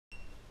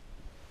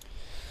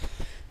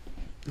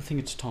I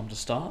think it's time to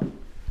start.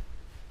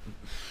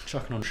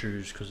 Chucking on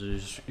shoes because it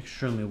is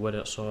extremely wet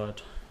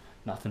outside.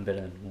 Nothing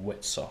better than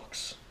wet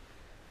socks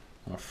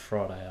on a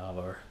Friday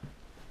arvo.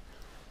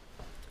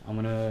 I'm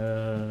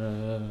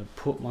gonna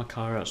put my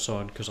car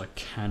outside because I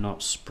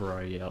cannot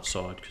spray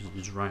outside because it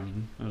is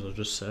raining, as I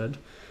just said.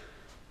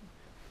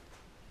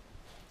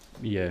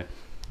 Yeah,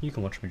 you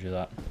can watch me do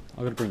that.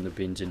 I've got to bring the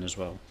bins in as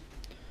well.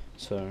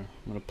 So I'm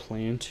gonna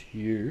plant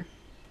you.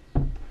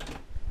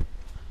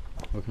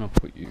 Where can I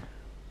put you?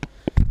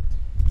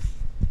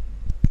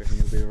 Do you reckon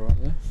you'll be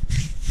alright there?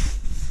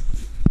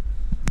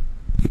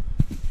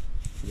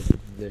 Yeah,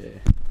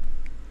 there.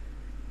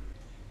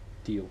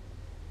 Deal.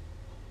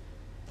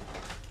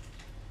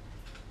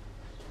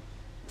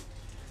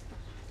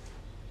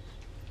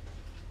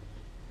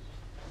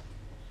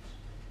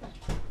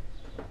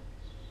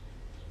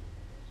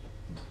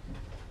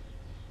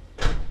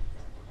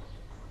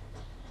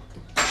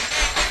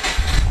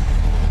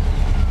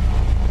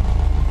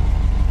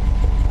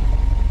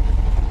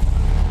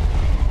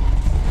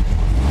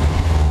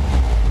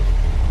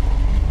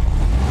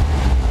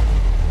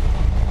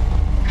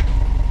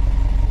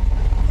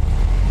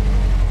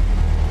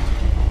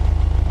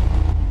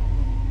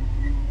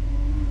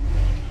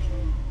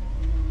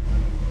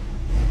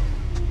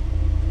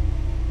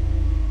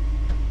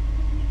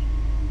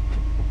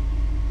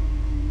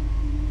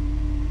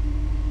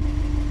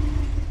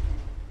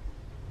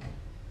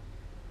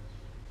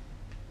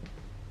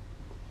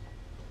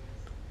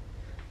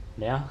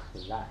 Now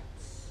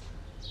lights.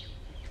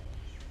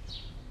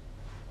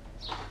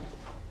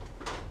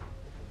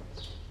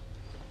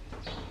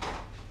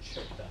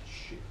 Check that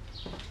shit.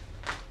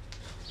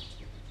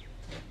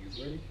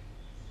 You ready?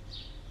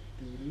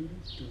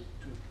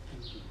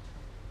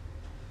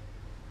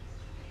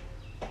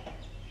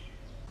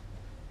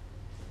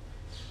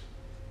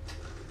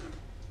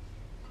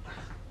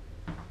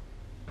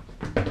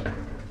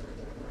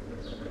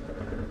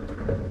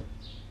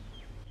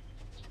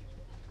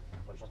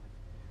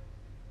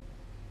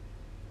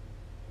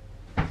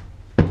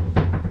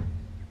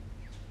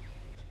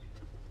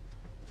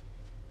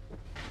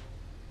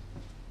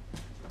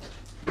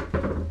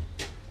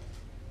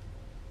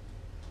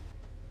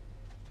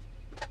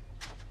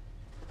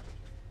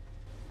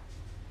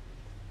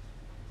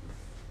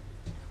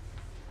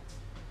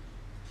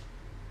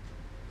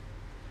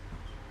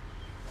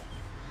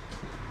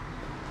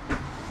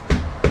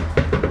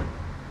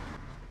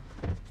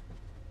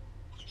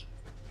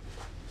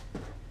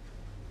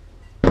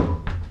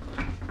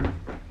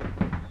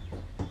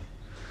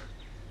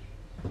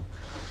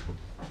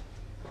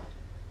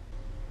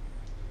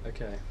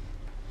 Okay,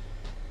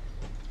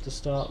 to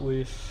start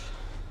with,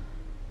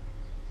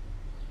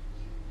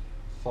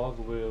 5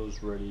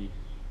 wheels ready.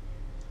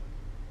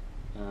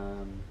 How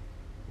are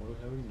we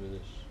gonna do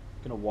this?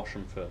 I'm gonna wash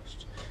them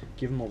first.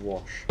 Give them a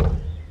wash.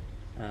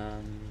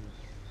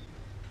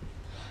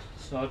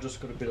 So I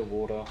just got a bit of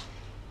water.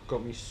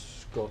 Got me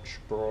Scotch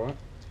Brite.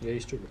 Yeah, you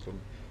still got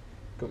some.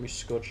 Got me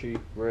Scotchy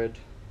red.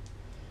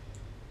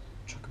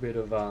 Chuck a bit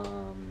of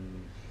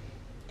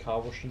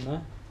car wash in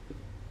there.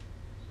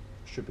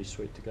 Should be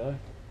sweet to go.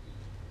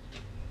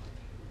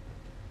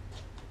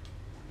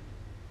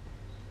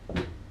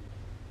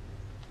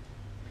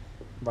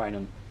 Rain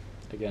them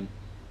again.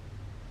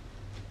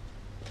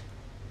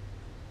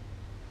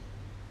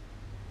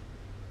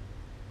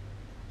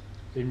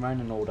 Been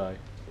raining all day.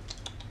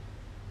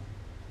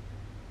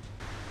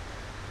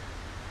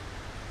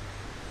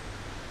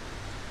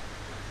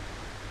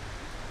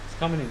 It's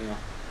coming in here.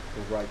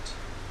 Great.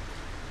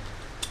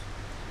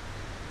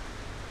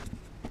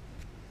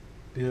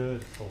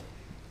 Beautiful.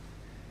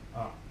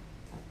 Alright.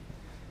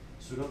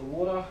 So we've got the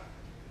water,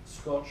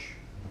 Scotch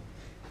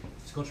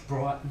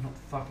Brite, not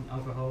fucking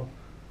alcohol.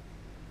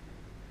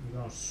 We're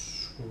gonna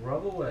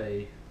scrub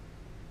away.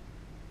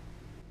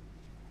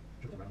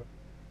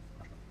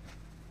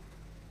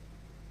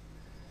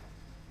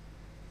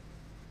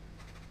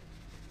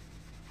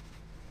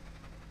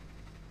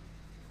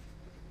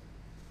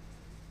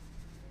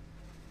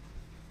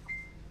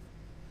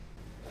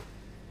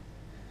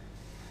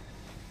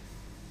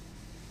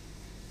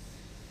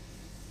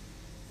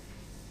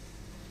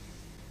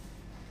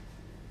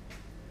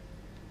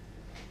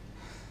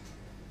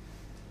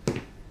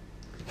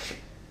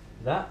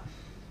 That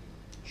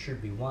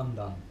should be one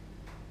done.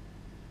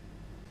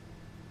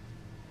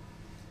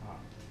 Alright,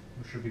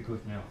 we should be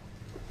good now.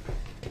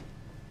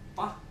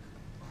 Fuck.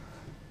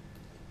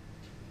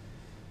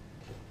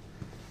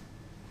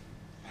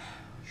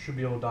 Should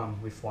be all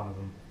done with one of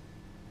them.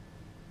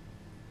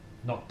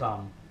 Not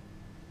done.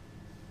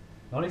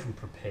 Not even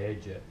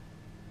prepared yet.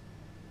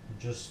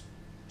 Just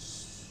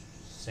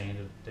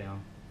sanded it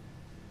down.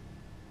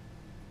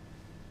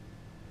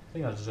 I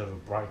think I deserve a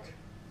break.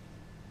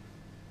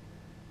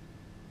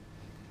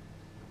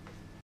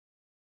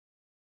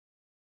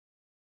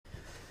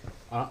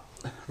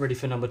 Ready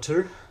for number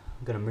 2?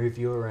 I'm going to move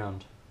you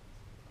around.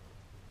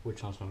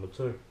 Which one's number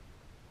 2?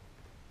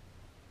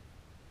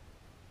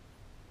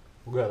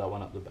 We'll go that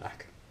one up the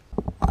back.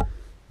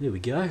 There we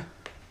go.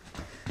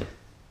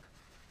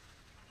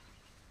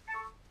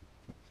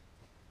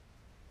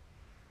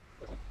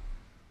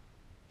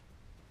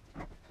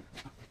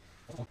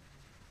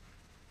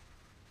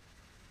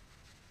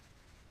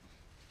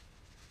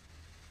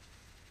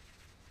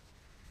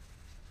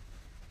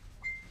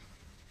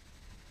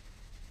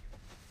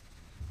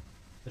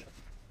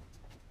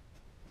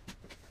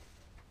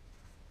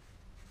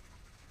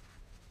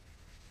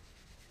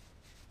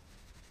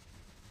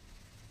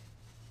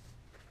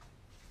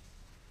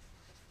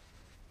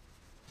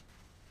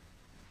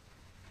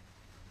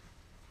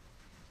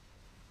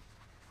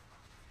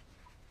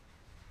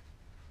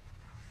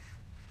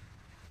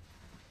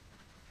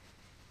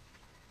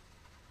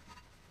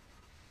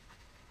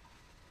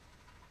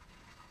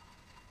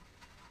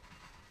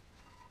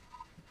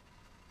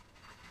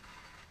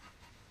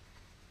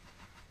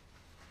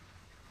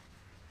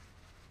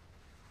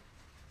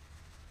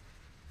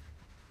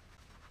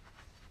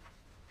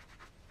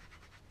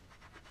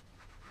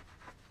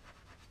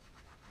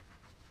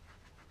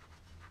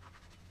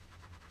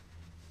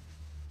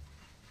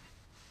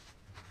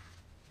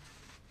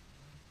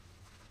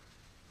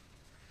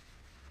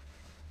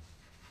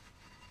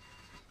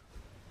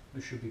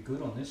 We should be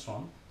good on this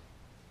one.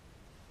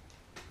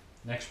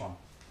 Next one.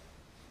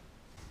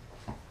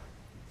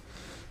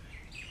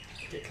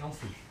 Get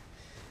comfy.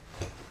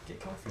 Get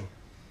comfy.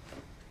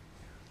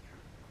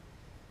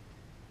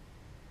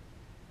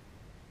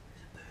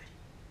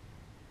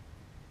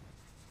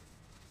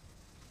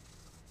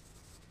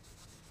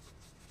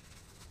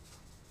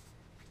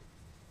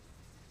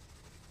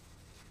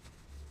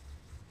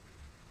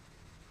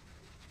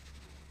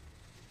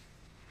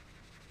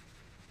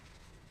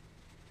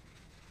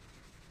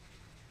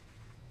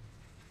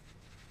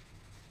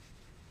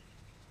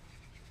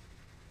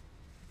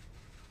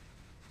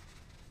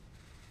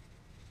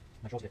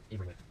 My jaws get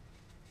everywhere.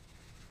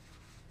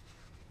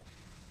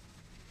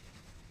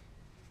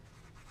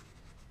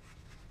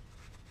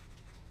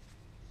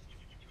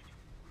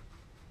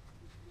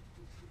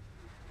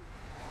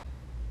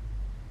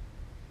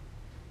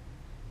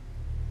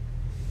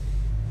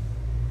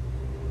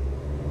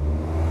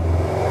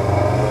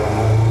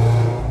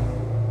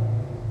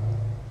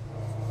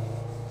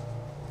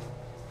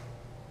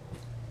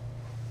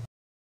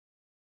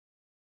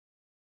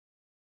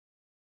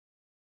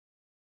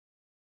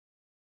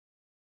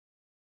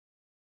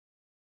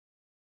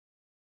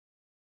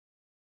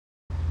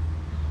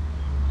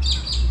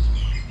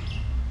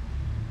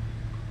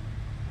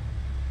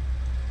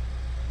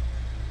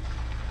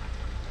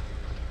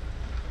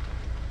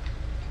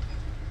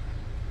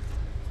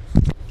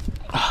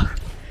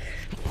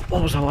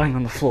 What was I laying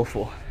on the floor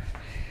for?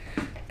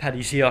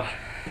 Paddy's here.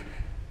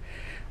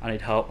 I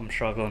need help, I'm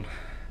struggling.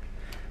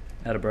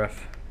 Out of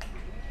breath.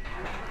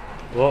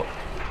 Whoa,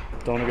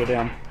 don't want to go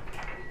down.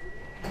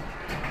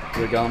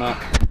 We're going up.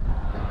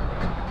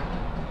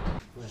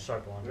 Who's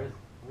so blind, man?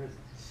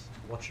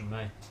 Watching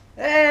me.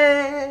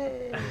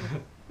 Hey!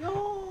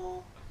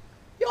 Yo!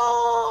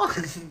 Yo!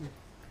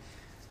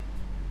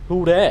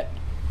 Who that?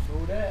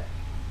 Who that?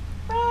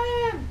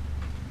 Brian!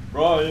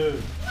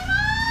 Brian!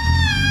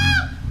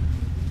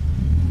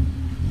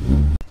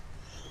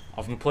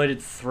 I've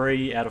completed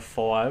 3 out of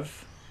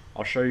 5.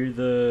 I'll show you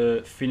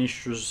the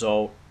finished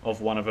result of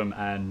one of them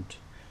and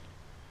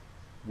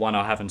one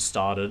I haven't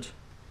started,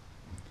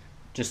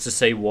 just to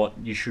see what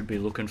you should be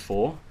looking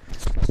for.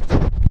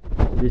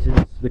 This is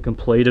the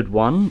completed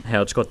one,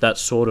 how it's got that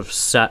sort of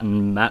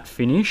satin matte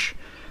finish.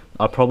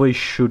 I probably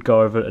should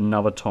go over it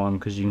another time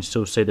because you can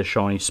still see the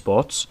shiny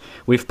spots.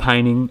 With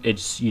painting,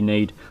 you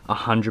need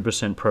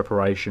 100%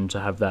 preparation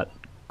to have that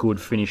good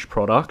finished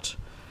product,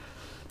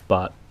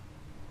 but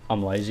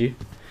I'm lazy.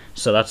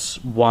 So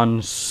that's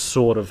one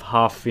sort of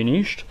half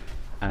finished,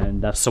 and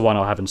that's the one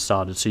I haven't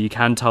started. So you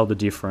can tell the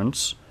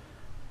difference.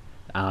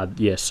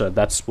 Yeah, so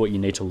that's what you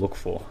need to look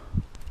for.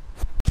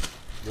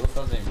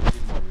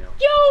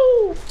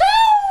 Yo!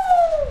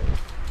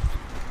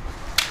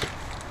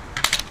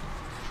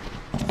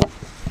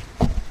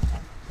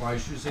 Well, you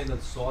should have seen the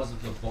size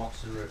of the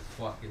box that are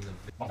fucking the.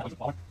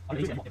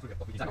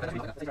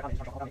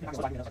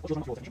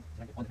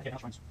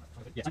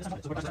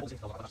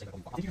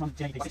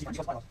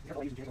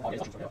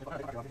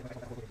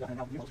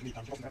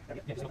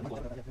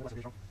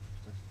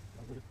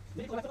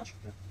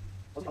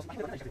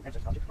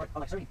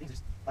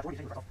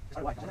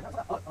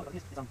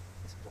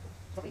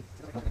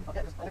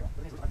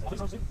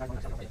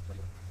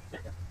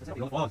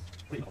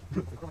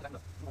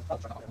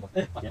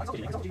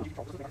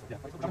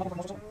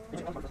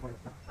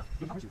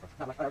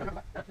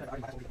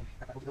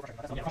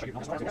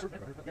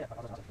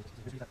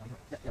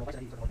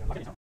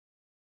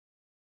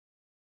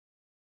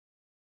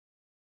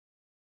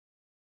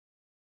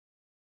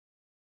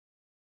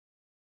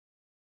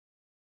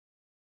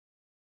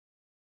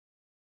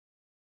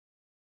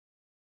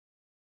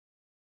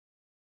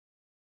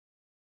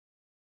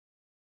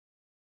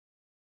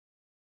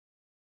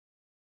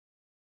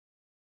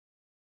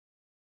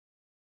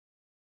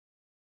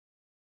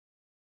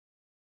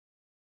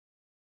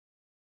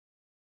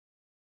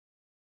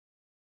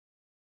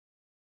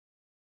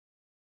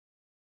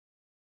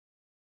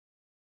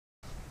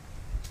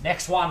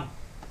 Next one.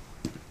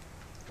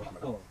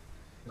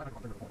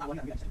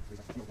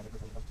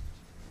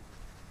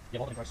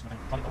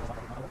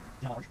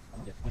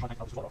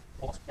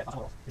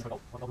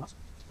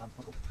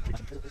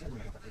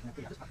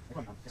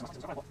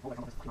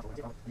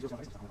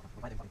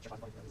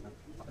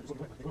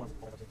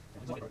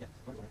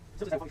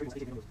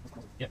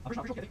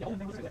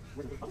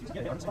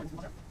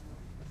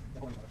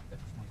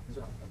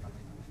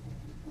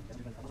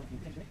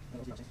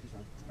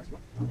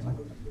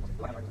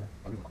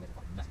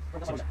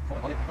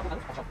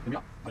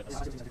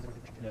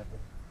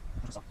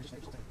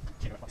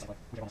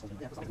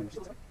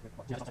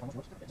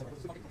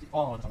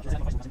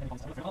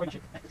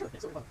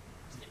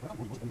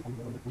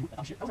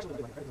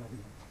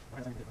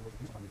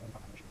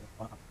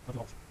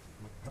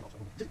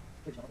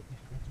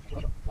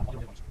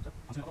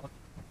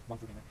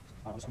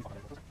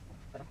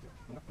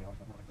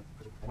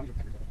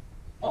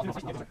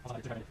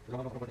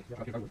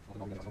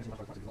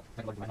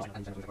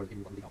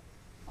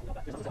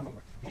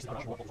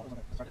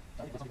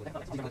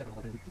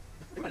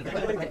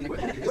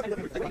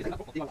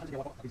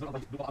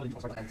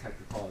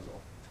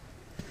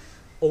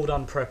 All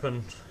done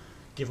prepping.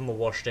 Give them a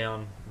wash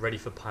down. Ready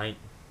for paint.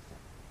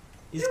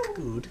 Is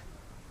good.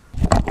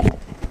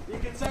 You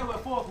can say we're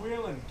fourth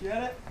wheeling,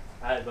 get it?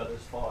 Hey, but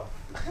there's 5.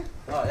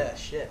 Oh yeah,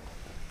 shit.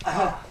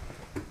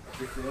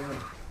 Fifth wheeling.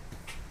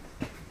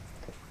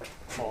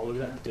 Oh,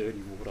 look at that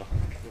dirty water.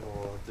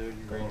 Oh, dirty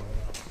Green. water.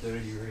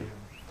 Dirty rim.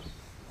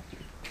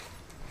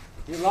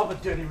 You love a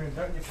dirty rim,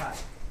 don't you,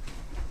 Pat?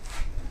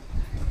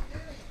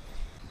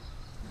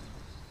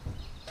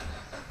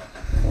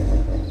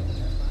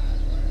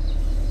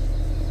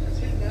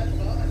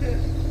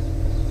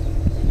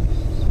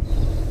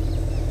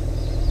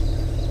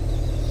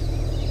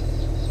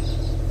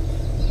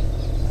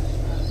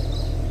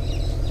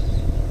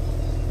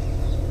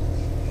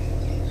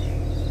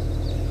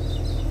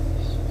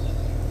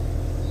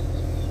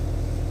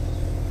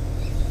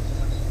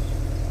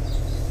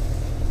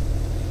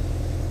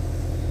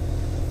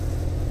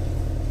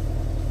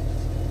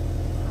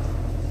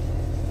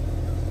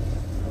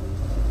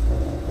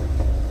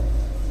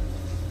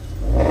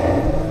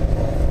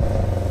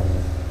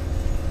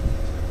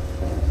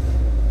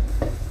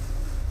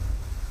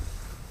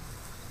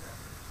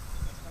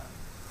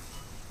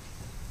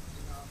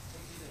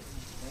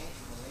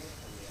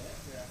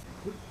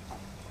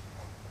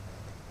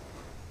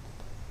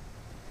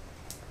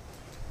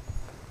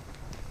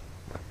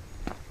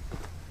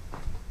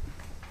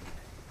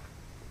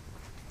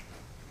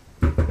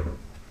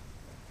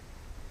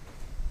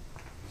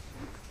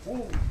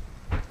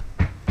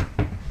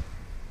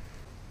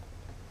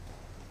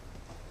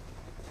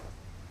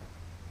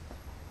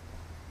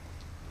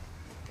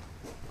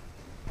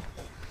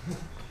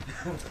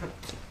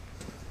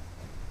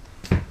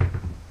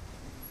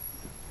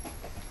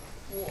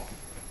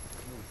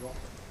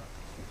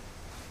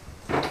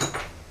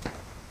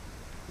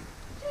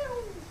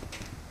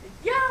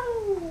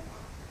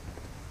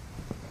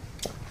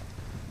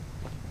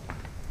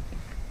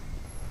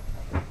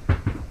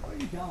 Where are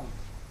you going?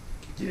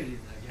 Get in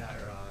the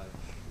garage.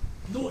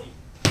 Naughty!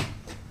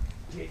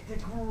 Get the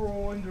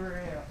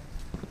grinder out.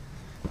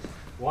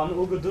 1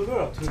 Ooga Dooga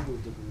or 2 Ooga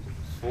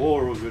Doogas?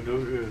 4 Ooga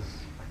Doogas.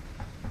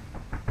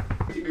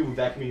 You can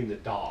back me in the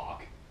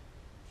dark.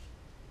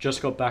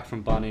 Just got back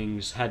from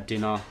Bunnings, had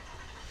dinner.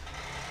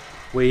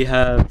 We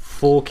have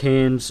 4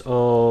 cans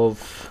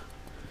of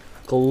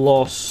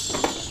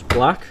gloss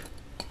black.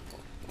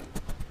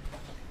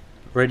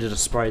 Ready to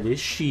spray this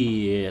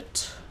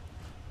shit.